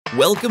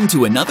Welcome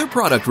to another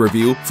product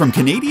review from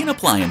Canadian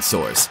Appliance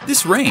Source.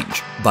 This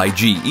range, by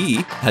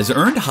GE, has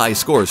earned high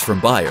scores from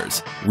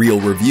buyers.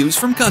 Real reviews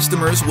from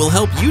customers will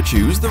help you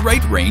choose the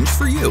right range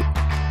for you.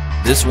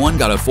 This one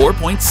got a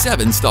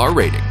 4.7-star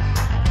rating.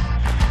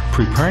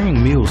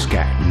 Preparing meals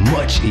got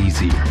much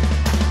easier.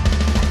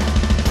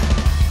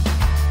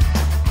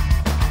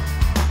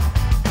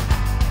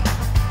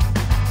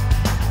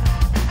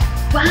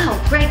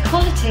 Wow, great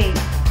quality!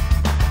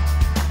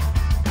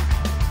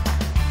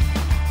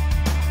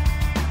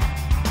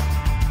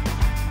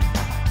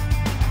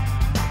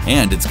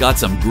 And it's got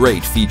some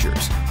great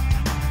features.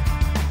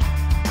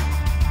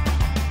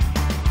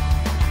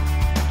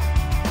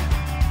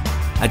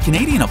 At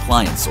Canadian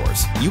Appliance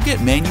Source, you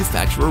get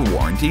manufacturer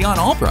warranty on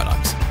all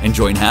products and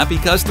join happy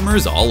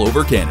customers all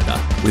over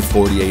Canada with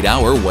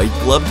 48-hour white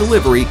glove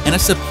delivery and a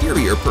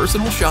superior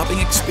personal shopping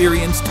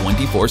experience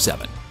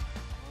 24/7.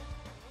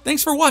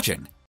 Thanks for watching.